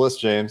down this list,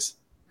 James,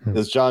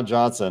 is John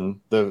Johnson,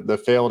 the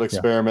failed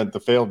experiment, the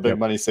failed big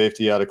money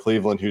safety out of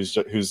Cleveland,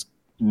 who's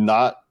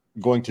not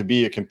going to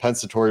be a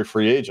compensatory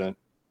free agent.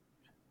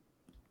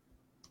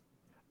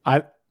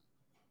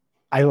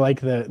 I like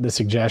the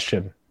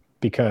suggestion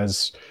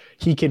because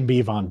he can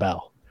be Vonn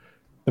Bell.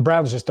 The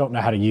Browns just don't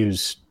know how to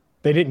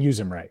they didn't use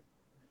him right.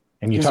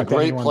 And He's a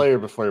great player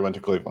before he went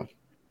to Cleveland.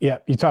 Yeah.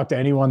 You talk to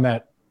anyone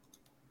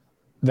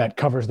that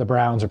covers the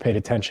Browns or paid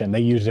attention. They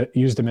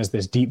used him as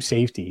this deep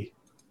safety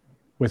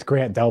with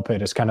Grant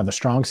Delpit as kind of the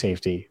strong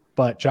safety.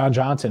 But John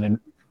Johnson, and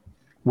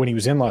when he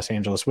was in Los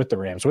Angeles with the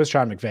Rams, with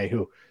Sean McVay,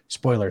 who,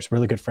 spoilers,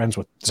 really good friends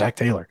with Zach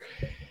Taylor,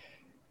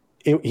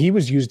 he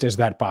was used as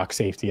that box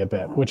safety a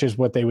bit, which is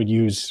what they would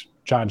use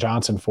John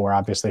Johnson for,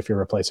 obviously, if you're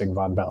replacing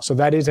Vonn Bell. So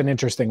that is an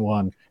interesting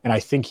one, and I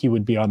think he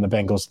would be on the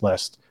Bengals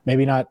list.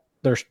 Maybe not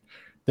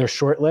their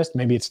short list.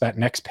 Maybe it's that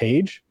next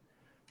page,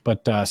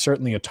 but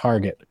certainly a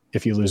target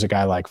if you lose a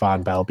guy like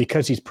Vonn Bell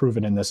because he's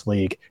proven in this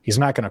league. He's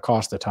not going to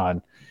cost a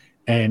ton,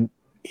 and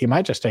he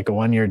might just take a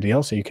 1-year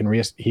deal so he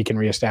can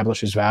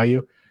reestablish his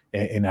value.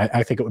 And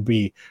I think it would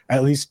be,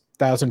 at least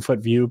 1,000-foot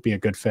view, be a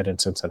good fit in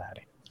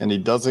Cincinnati. And he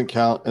doesn't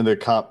count in the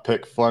comp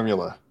pick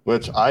formula,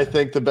 which I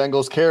think the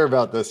Bengals care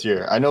about this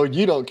year. I know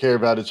you don't care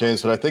about it,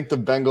 James, but I think the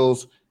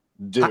Bengals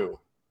do.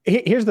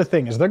 Here's the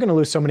thing is they're going to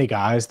lose so many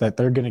guys that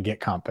they're going to get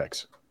comp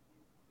picks.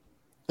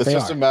 It's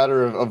just a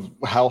matter of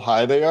how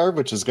high they are,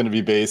 which is going to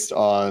be based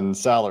on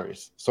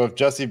salaries. So if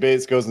Jesse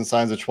Bates goes and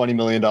signs a $20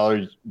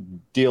 million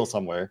deal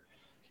somewhere,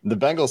 the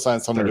Bengals sign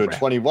someone to a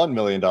 $21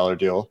 million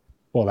deal,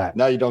 well,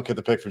 now you don't get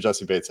the pick for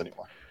Jesse Bates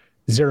anymore.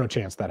 Zero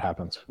chance that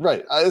happens.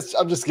 Right.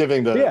 I'm just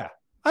giving the... Yeah,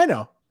 I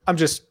know.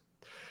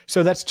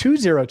 So that's 2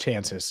 0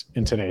 chances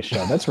in today's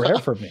show. That's rare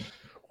for me.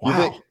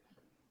 Wow.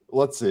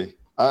 Let's see.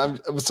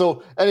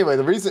 So anyway,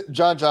 the reason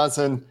John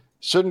Johnson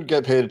shouldn't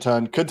get paid a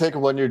ton, could take a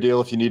 1-year deal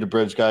if you need a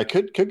bridge guy,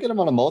 could get him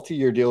on a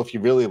multi-year deal if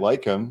you really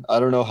like him. I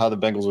don't know how the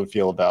Bengals would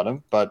feel about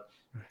him, but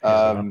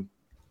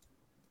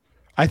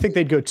I think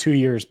they'd go 2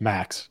 years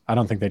max. I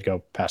don't think they'd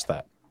go past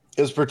that.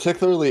 It's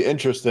particularly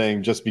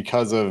interesting just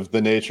because of the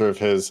nature of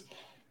his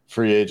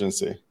free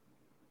agency.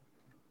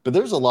 But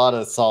there's a lot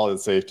of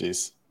solid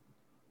safeties.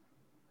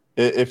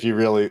 If you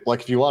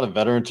want a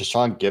veteran,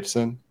 Tashawn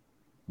Gibson,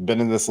 been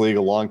in this league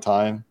a long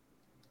time,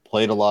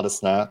 played a lot of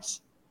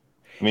snaps.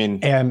 I mean,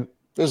 and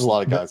there's a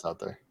lot of guys out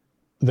there.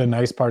 The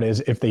nice part is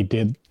if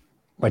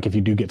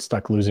you do get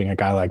stuck losing a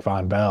guy like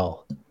Vonn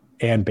Bell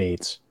and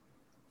Bates,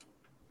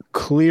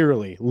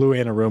 clearly Lou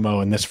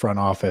Anarumo and this front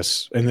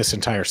office and this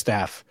entire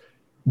staff,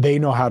 they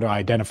know how to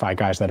identify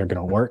guys that are going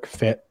to work,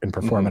 fit, and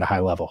perform at a high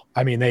level.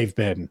 I mean, they've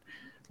been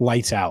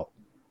lights out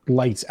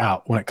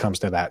when it comes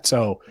to that.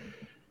 So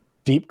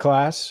deep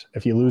class,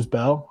 if you lose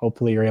Bell,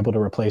 hopefully you're able to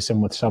replace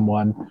him with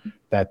someone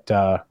that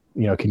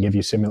can give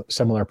you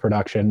similar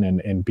production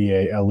and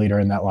be a leader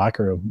in that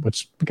locker room,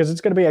 because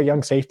it's going to be a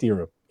young safety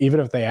room. Even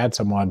if they add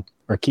someone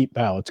or keep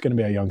Bell, it's going to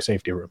be a young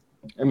safety room.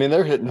 I mean,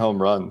 they're hitting home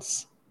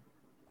runs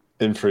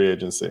in free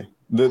agency.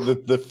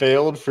 The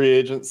failed free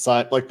agent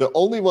sign, like the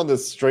only one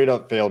that's straight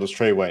up failed is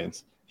Trey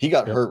Waynes. He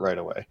got hurt right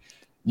away.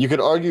 You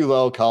could argue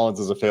Lyle Collins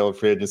is a failed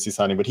free agency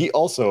signing, but he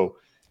also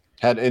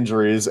had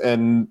injuries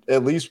and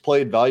at least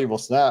played valuable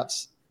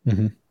snaps.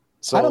 Mm-hmm.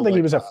 So I don't think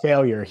he was a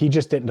failure. He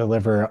just didn't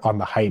deliver on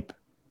the hype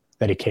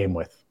that he came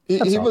with.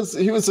 He was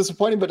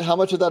disappointing, but how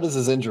much of that is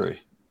his injury?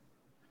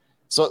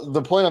 So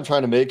the point I'm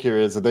trying to make here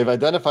is that they've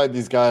identified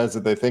these guys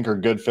that they think are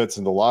good fits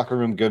in the locker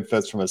room, good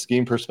fits from a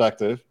scheme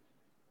perspective.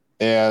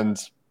 And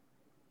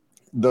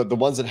the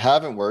ones that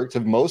haven't worked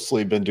have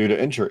mostly been due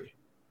to injury.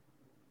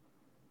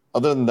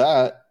 Other than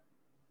that,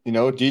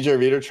 DJ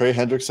Reader, Trey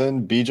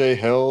Hendrickson, BJ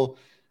Hill,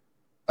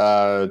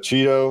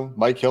 Cheeto,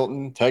 Mike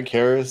Hilton, Ted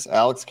Karras,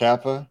 Alex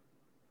Kappa,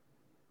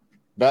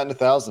 batting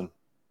 1,000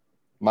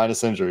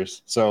 minus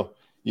injuries. So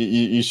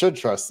you should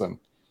trust them,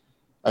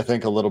 I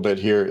think, a little bit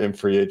here in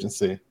free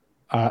agency.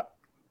 I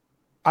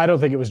don't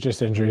think it was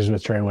just injuries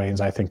with Trey Waynes.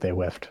 I think they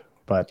whiffed.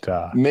 But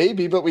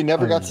maybe, but we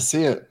never got to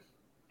see it.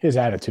 His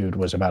attitude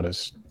was about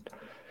as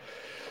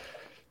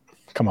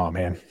 – come on,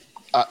 man.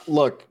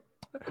 Look,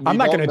 I'm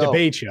not going to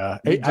debate you.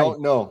 We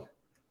don't know.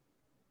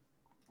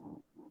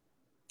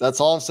 That's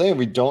all I'm saying.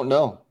 We don't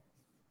know.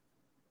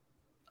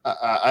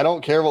 I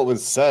don't care what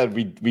was said.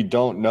 We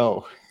don't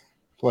know.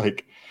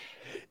 Like,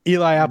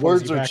 Eli Apple,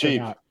 words are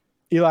cheap.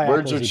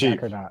 Words are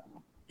cheap or not.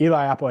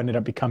 Eli Apple ended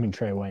up becoming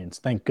Trey Waynes.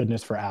 Thank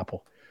goodness for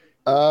Apple.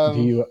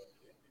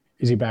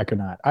 Is he back or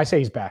not? I say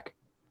he's back.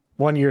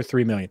 1 year,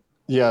 $3 million.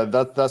 Yeah,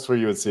 that's where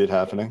you would see it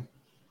happening,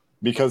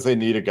 because they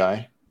need a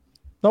guy.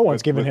 No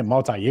one's giving him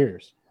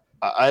multi-years.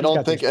 I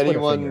don't think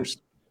anyone.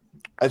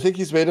 I think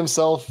he's made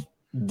himself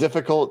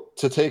difficult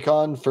to take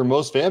on for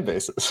most fan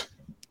bases.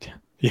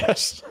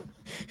 Yes,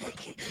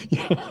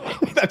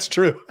 that's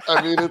true.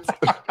 I mean, it's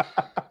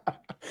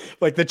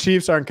like the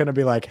Chiefs aren't going to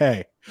be like,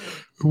 "Hey,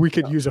 we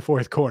could use a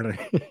fourth corner."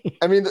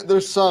 I mean,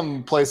 there's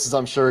some places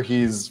I'm sure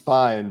he's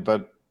fine,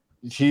 but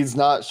he's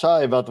not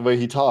shy about the way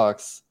he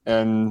talks,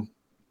 and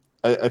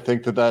I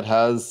think that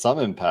has some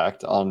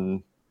impact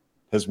on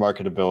his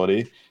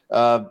marketability.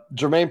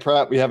 Jermaine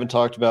Pratt, we haven't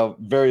talked about,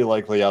 very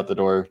likely out the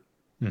door.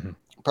 Mm-hmm.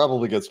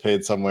 Probably gets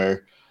paid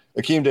somewhere.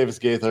 Akeem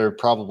Davis-Gaither,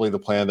 probably the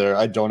plan there.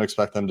 I don't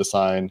expect them to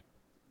sign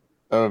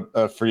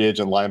a free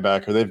agent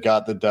linebacker. They've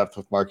got the depth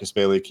with Marcus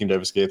Bailey, Akeem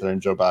Davis-Gaither,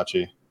 and Joe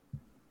Bacci.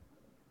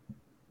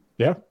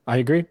 Yeah, I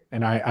agree.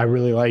 And I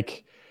really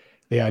like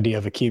the idea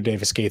of Akeem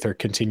Davis-Gaither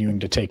continuing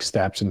to take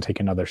steps and take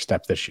another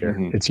step this year.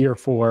 Mm-hmm. It's year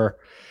 4.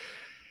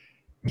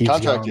 He's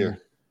contract young.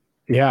 Year.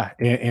 Yeah,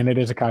 and it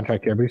is a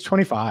contract year, but he's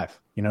 25.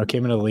 You know,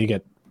 came into the league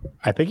at,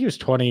 I think he was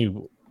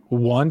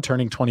 21,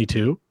 turning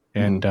 22.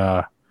 And,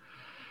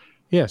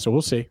 yeah, so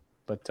we'll see.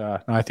 But no,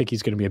 I think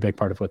he's going to be a big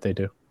part of what they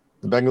do.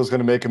 The Bengals going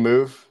to make a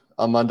move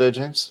on Monday,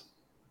 James?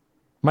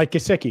 Mike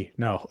Gesicki.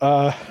 No.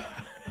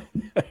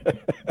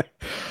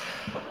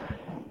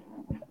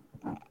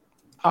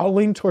 I'll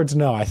lean towards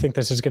no. I think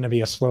this is going to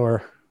be a slow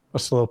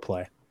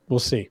play. We'll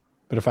see.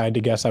 But if I had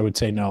to guess, I would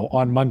say no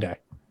on Monday.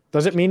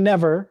 Doesn't mean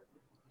never,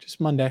 just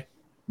Monday.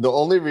 The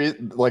only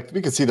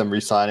we could see them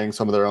re-signing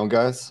some of their own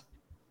guys,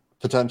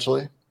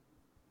 potentially.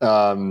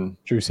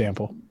 Drew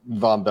Sample.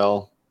 Vonn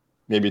Bell,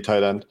 maybe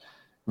tight end.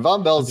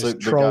 Vonn Bell's the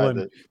guy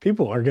that...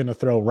 People are going to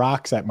throw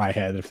rocks at my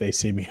head if they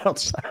see me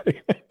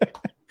outside.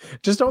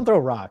 Just don't throw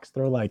rocks.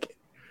 Throw like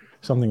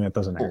something that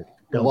doesn't hurt.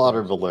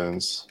 Water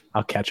balloons.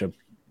 I'll catch them.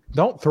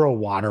 Don't throw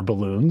water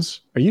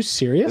balloons. Are you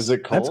serious? Is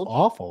it cold? That's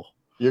awful.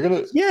 You're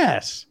going to...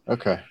 Yes.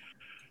 Okay.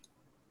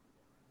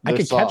 I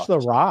could catch the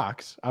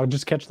rocks. I would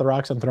just catch the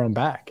rocks and throw them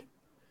back.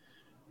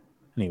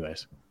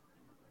 Anyways.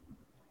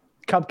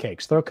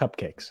 Cupcakes. Throw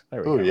cupcakes. There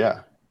we go. Oh,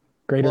 yeah.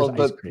 Graders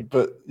ice cream.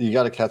 But you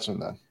got to catch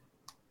them then.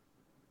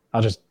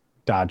 I'll just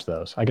dodge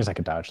those. I guess I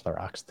could dodge the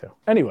rocks too.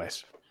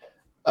 Anyways.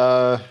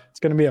 It's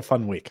going to be a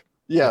fun week.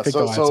 Yeah. I think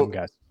so some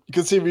guys. You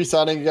can see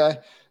re-signing a guy.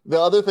 The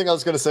other thing I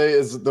was going to say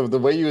is the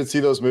way you would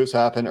see those moves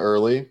happen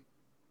early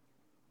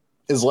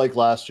is like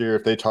last year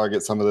if they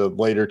target some of the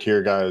later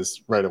tier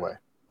guys right away.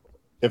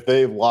 If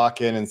they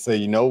lock in and say,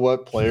 you know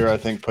what player I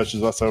think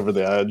pushes us over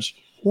the edge,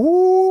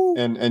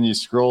 and you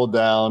scroll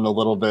down a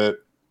little bit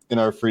in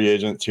our free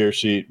agent tier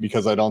sheet,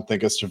 because I don't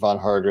think it's Javon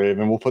Hargrave,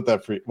 and we'll put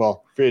that free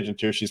agent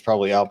tier sheet's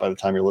probably out by the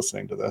time you're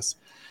listening to this.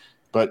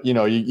 But, you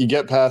know, you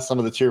get past some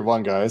of the tier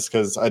 1 guys,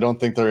 because I don't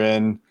think they're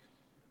in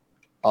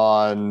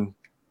on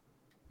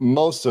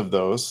most of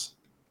those.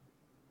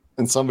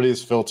 And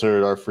somebody's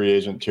filtered our free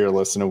agent tier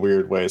list in a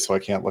weird way, so I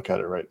can't look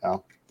at it right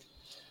now.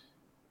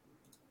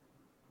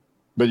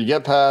 But you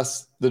get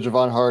past the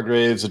Javon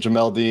Hargraves, the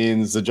Jamel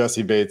Deans, the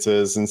Jesse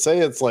Bateses, and say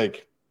it's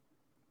like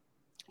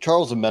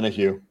Charles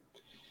Omenihu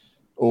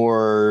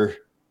or,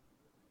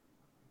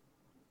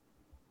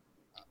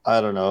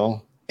 I don't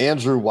know,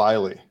 Andrew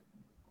Wiley.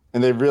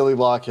 And they really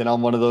lock in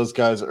on one of those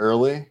guys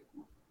early,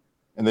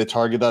 and they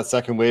target that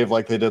second wave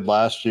like they did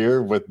last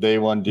year with day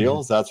 1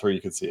 deals. Mm-hmm. That's where you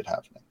could see it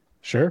happening.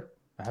 Sure,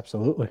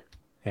 absolutely.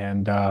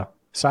 And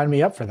sign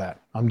me up for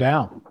that. I'm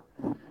down.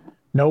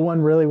 No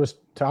one really was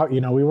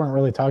talking, we weren't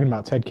really talking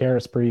about Ted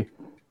Karras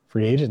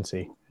free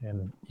agency,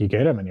 and you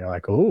get him and you're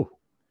like, ooh,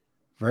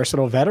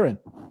 versatile veteran,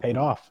 paid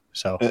off.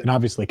 So, and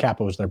obviously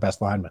Kappa was their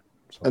best lineman.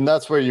 So. And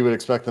that's where you would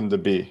expect them to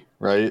be,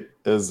 right?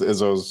 Is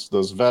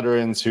those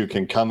veterans who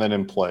can come in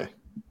and play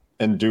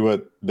and do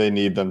what they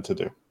need them to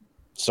do.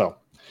 So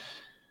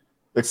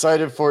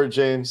excited for it,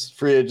 James.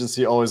 Free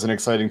agency, always an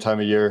exciting time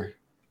of year.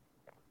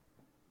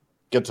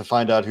 Get to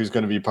find out who's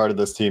going to be part of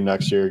this team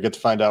next year. Get to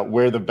find out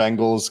where the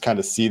Bengals kind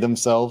of see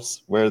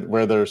themselves, where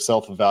they're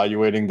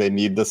self-evaluating they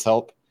need this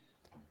help.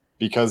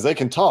 Because they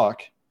can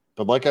talk,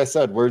 but like I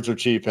said, words are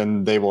cheap,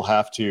 and they will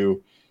have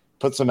to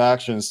put some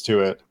actions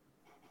to it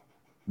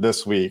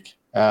this week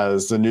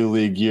as the new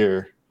league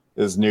year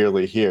is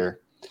nearly here.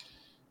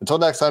 Until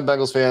next time,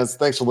 Bengals fans,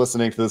 thanks for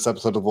listening to this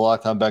episode of the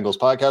Locked On Bengals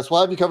podcast. We'll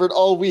have you covered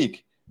all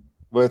week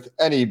with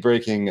any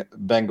breaking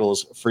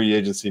Bengals free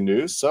agency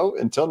news. So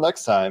until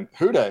next time,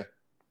 hooday,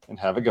 and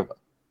have a good one.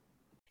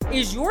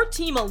 Is your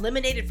team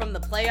eliminated from the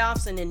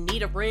playoffs and in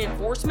need of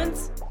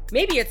reinforcements?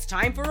 Maybe it's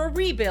time for a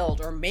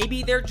rebuild, or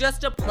maybe they're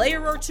just a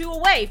player or two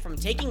away from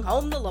taking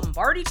home the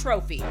Lombardi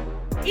Trophy.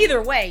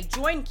 Either way,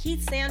 join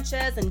Keith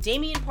Sanchez and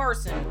Damian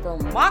Parson for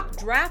Mock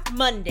Draft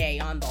Monday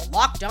on the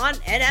Locked On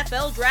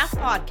NFL Draft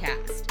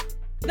Podcast.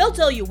 They'll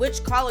tell you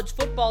which college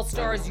football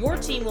stars your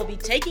team will be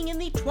taking in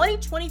the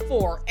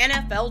 2024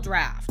 NFL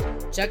Draft.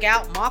 Check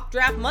out Mock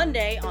Draft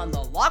Monday on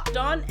the Locked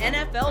On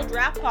NFL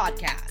Draft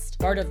Podcast,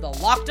 part of the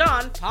Locked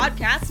On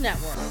Podcast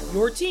Network,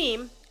 your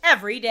team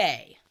every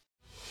day.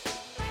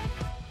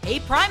 Hey,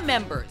 Prime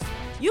members,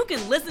 you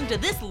can listen to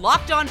this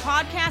Locked On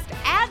podcast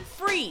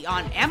ad-free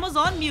on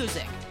Amazon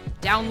Music.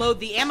 Download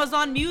the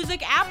Amazon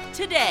Music app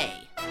today.